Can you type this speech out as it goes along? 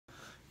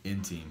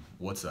inTeam,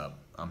 what's up?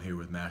 I'm here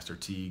with Master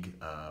Teague,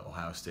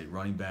 Ohio State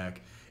running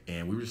back,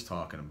 and we were just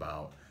talking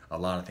about a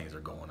lot of things that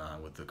are going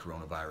on with the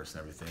coronavirus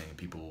and everything,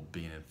 people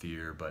being in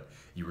fear. But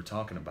you were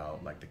talking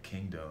about like the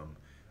kingdom.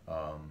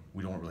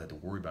 We don't really have to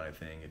worry about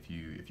anything if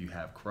you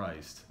have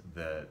Christ.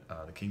 That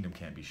the kingdom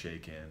can't be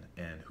shaken,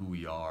 and who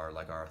we are,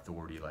 like our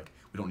authority, like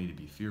we don't need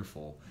to be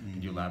fearful.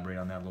 Can you elaborate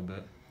on that a little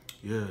bit?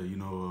 Yeah,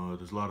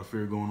 there's a lot of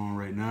fear going on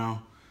right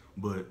now,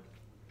 but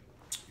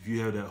if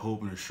you have that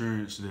hope and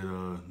assurance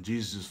that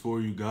Jesus is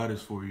for you, God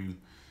is for you,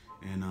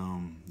 and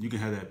you can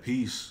have that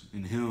peace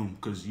in Him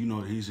because you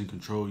know that He's in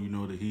control. You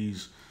know that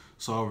He's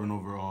sovereign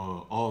over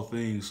all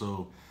things.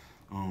 So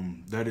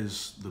that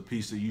is the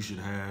peace that you should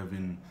have.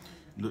 And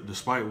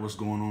despite what's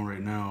going on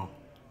right now,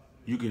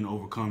 you can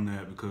overcome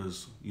that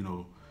because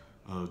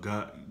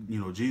God,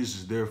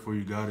 Jesus is there for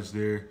you. God is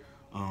there.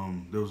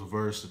 There was a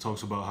verse that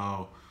talks about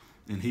how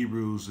in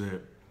Hebrews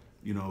that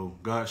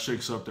God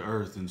shakes up the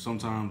earth, and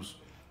sometimes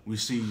we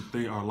see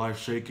our life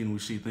shaking, we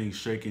see things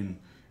shaking,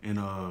 and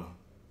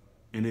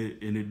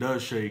it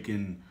does shake,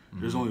 and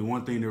there's only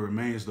one thing that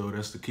remains though.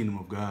 That's the kingdom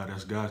of God.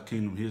 That's God's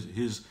kingdom.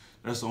 His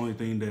that's the only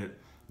thing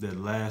that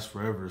lasts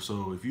forever.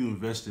 So if you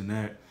invest in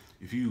that,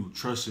 if you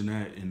trust in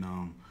that, and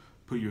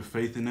put your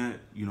faith in that,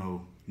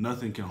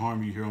 nothing can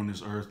harm you here on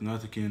this earth.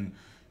 Nothing can.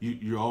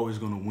 You're always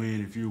going to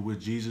win if you're with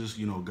Jesus.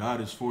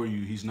 God is for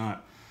you. He's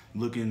not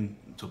looking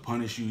to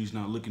punish you. He's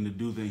not looking to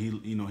do things.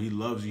 He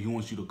loves you. He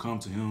wants you to come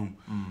to Him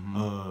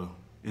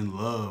in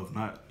love.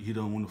 He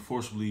don't want to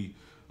forcibly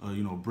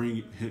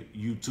bring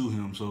you to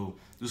Him. So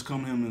just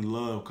come to Him in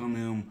love. Come to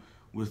Him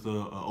with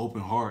an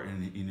open heart,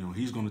 and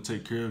He's going to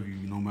take care of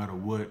you no matter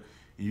what.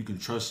 And you can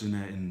trust in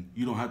that, and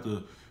you don't have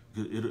to.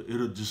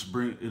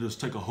 It'll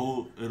take a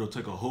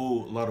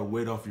whole lot of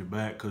weight off your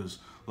back, because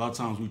a lot of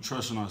times we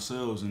trust in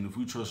ourselves, and if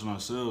we trust in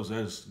ourselves,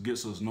 that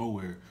gets us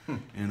nowhere.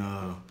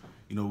 And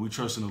we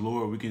trust in the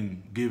Lord. We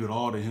can give it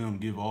all to Him,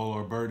 give all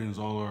our burdens,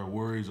 all our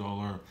worries, all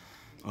our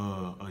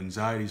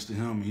anxieties to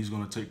Him, and He's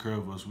going to take care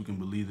of us. We can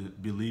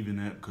believe in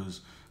that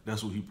because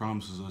that's what He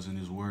promises us in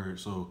His Word.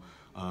 So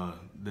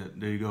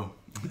there you go.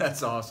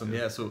 That's awesome.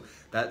 Yeah. So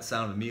that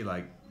sounded to me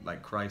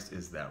like Christ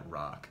is that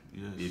rock.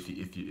 Yes.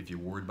 If you're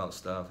worried about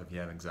stuff, if you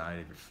have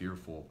anxiety, if you're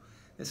fearful,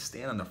 just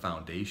stand on the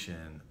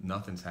foundation.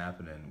 Nothing's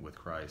happening with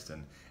Christ,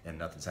 and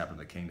nothing's happening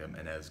in the kingdom.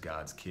 And as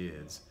God's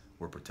kids,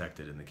 we're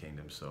protected in the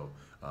kingdom. So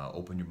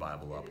open your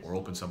Bible up, or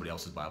open somebody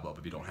else's Bible up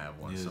if you don't have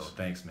one. Yes. So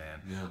thanks,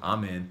 man. Yeah.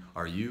 I'm in.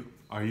 Are you?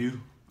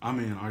 I'm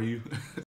in. Are you?